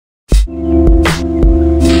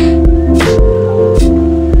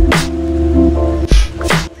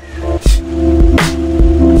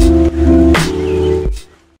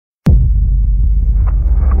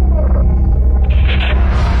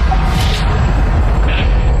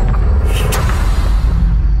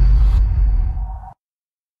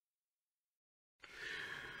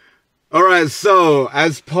Alright, so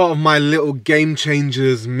as part of my little Game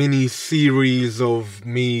Changers mini series of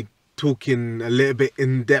me talking a little bit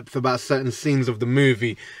in depth about certain scenes of the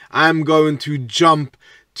movie, I'm going to jump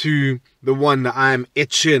to the one that I'm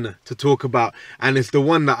itching to talk about, and it's the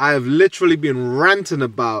one that I have literally been ranting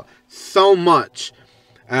about so much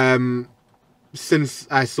since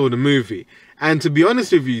I saw the movie. And to be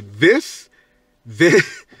honest with you, this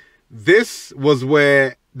was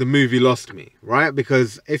where the movie lost me, right?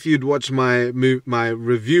 Because if you'd watch my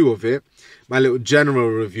review of it, my little general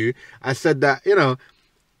review, I said that, you know,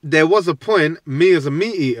 there was a point, me as a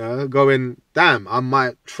meat eater, going, damn, I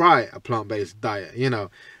might try a plant-based diet, you know.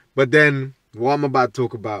 But then what I'm about to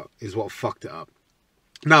talk about is what fucked it up.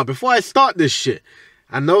 Now, before I start this shit,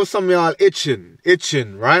 I know some of y'all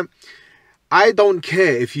itching, right? I don't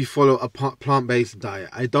care if you follow a plant-based diet.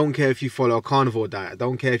 I don't care if you follow a carnivore diet. I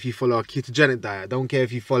don't care if you follow a ketogenic diet. I don't care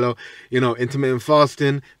if you follow, you know, intermittent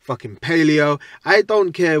fasting, fucking paleo. I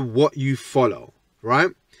don't care what you follow, right?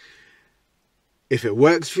 If it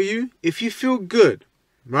works for you, if you feel good,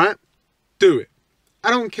 right? Do it. I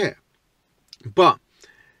don't care. But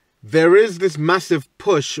there is this massive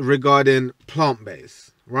push regarding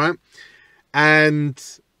plant-based, right? And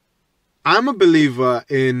I'm a believer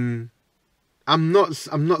in... I'm not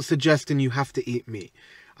suggesting you have to eat meat.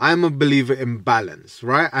 I'm a believer in balance,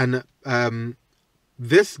 right? And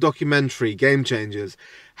this documentary, Game Changers,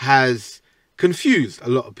 has confused a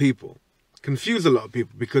lot of people.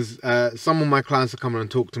 Because some of my clients are coming and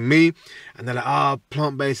talk to me, and they're like, oh,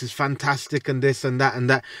 plant-based is fantastic and this and that and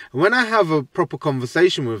that. And when I have a proper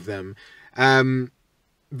conversation with them,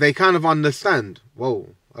 they kind of understand.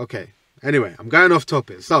 Whoa, okay. Anyway, I'm going off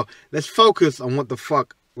topic. So let's focus on what the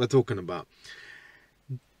fuck we're talking about.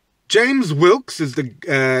 James Wilks is the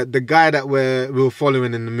guy that we're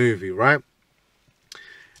following in the movie, right?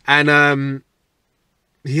 And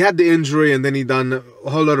he had the injury, and then he done a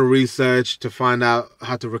whole lot of research to find out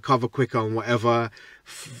how to recover quicker and whatever.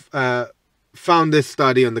 Found this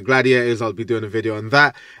study on the gladiators. I'll be doing a video on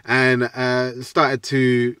that, and started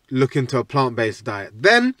to look into a plant-based diet.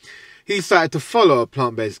 Then he started to follow a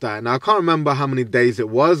plant-based diet. Now, I can't remember how many days it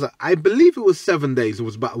was. I believe it was 7 days. It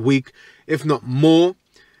was about a week, if not more.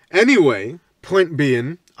 Anyway, point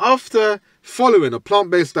being, after following a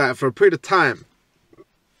plant-based diet for a period of time,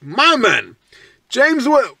 my man, James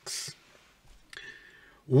Wilks,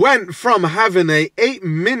 went from having a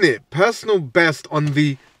 8-minute personal best on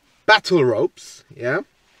the battle ropes, yeah,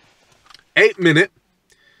 8-minute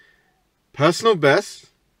personal best,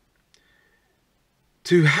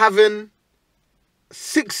 to having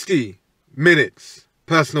 60 minutes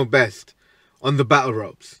personal best on the battle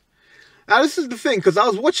ropes. Now, this is the thing, because I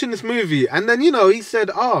was watching this movie, and then, you know, he said,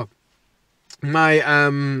 oh,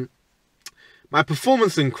 my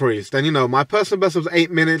performance increased, and, you know, my personal best was 8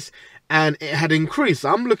 minutes, and it had increased.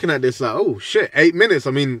 So I'm looking at this like, oh, shit, 8 minutes.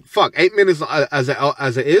 I mean, fuck, 8 minutes as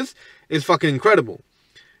it is fucking incredible.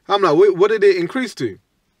 I'm like, what did it increase to?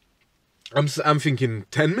 I'm thinking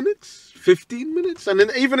 10 minutes? 15 minutes? And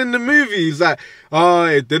then even in the movie, he's like, oh,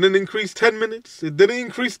 it didn't increase 10 minutes. It didn't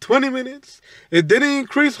increase 20 minutes. It didn't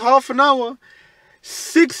increase half an hour.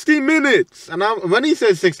 60 minutes. And when he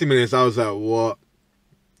said 60 minutes, I was like,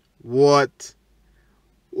 what?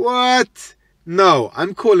 No,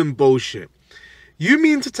 I'm calling bullshit. You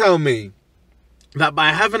mean to tell me that by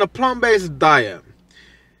having a plant-based diet,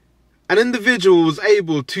 an individual was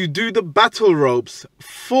able to do the battle ropes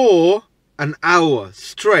for an hour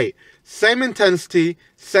straight? Same intensity,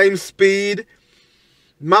 same speed.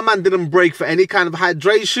 My man didn't break for any kind of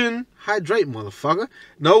hydration. Hydrate, motherfucker.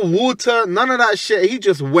 No water, none of that shit. He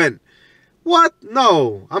just went. What?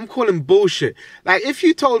 No, I'm calling bullshit. Like, if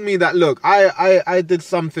you told me that, look, I did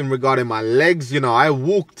something regarding my legs, you know, I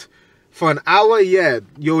walked for an hour, yeah,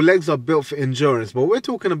 your legs are built for endurance. But we're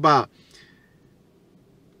talking about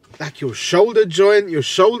like your shoulder joint, your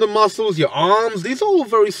shoulder muscles, your arms. These are all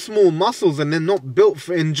very small muscles, and they're not built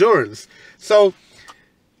for endurance. So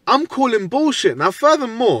I'm calling bullshit. Now,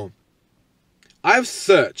 furthermore, I've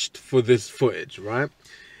searched for this footage, right?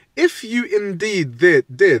 If you indeed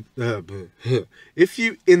did the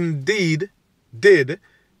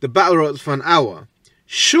battle ropes for an hour,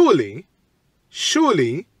 surely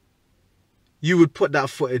you would put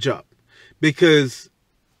that footage up, because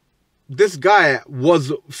this guy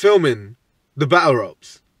was filming the battle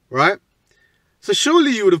ropes, right? So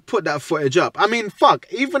surely you would have put that footage up. I mean, fuck,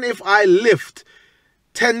 even if I lift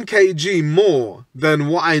 10 kg more than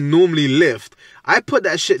what I normally lift, I put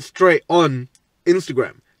that shit straight on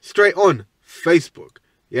Instagram, straight on Facebook,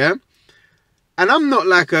 yeah? And I'm not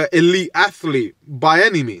like an elite athlete by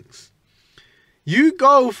any means. You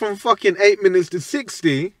go from fucking 8 minutes to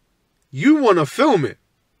 60, You want to film it,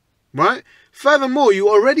 right? Furthermore, you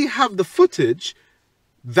already have the footage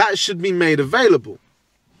that should be made available.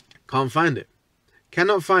 Can't find it.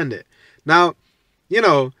 Cannot find it. Now, you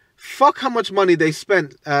know, fuck how much money they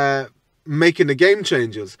spent making the Game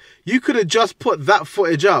Changers. You could have just put that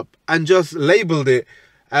footage up and just labeled it,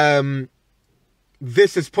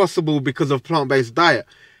 this is possible because of plant-based diet.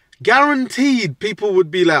 Guaranteed people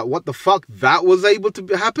would be like, what the fuck? That was able to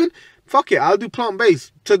happen? Fuck it, I'll do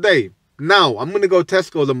plant-based today. Now, I'm going to go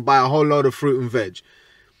Tesco's and buy a whole load of fruit and veg.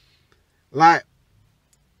 Like,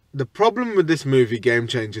 the problem with this movie, Game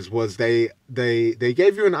Changers, was they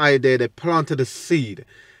gave you an idea, they planted a seed.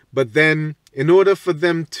 But then, in order for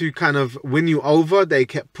them to kind of win you over, they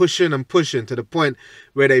kept pushing and pushing to the point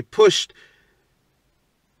where they pushed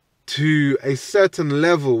to a certain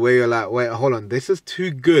level where you're like, wait, hold on, this is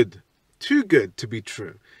too good to be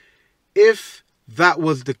true. If that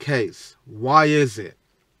was the case, why is it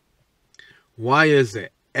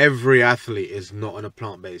every athlete is not on a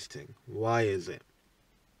plant-based thing? Why is it?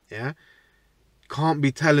 Yeah? Can't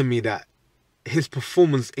be telling me that his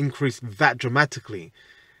performance increased that dramatically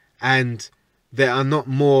and there are not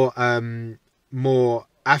more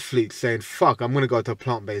athletes saying, fuck, I'm going to go to a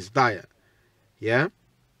plant-based diet. Yeah?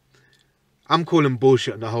 I'm calling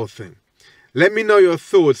bullshit on the whole thing. Let me know your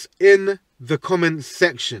thoughts in the comment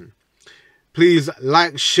section. Please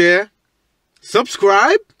like, share,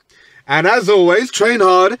 subscribe, and as always, train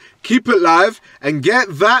hard, keep it live, and get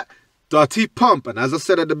that dirty pump. And as I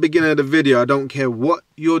said at the beginning of the video, I don't care what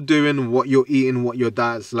you're doing, what you're eating, what your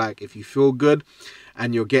diet's like. If you feel good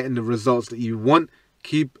and you're getting the results that you want,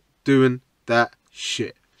 keep doing that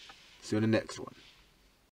shit. See you in the next one.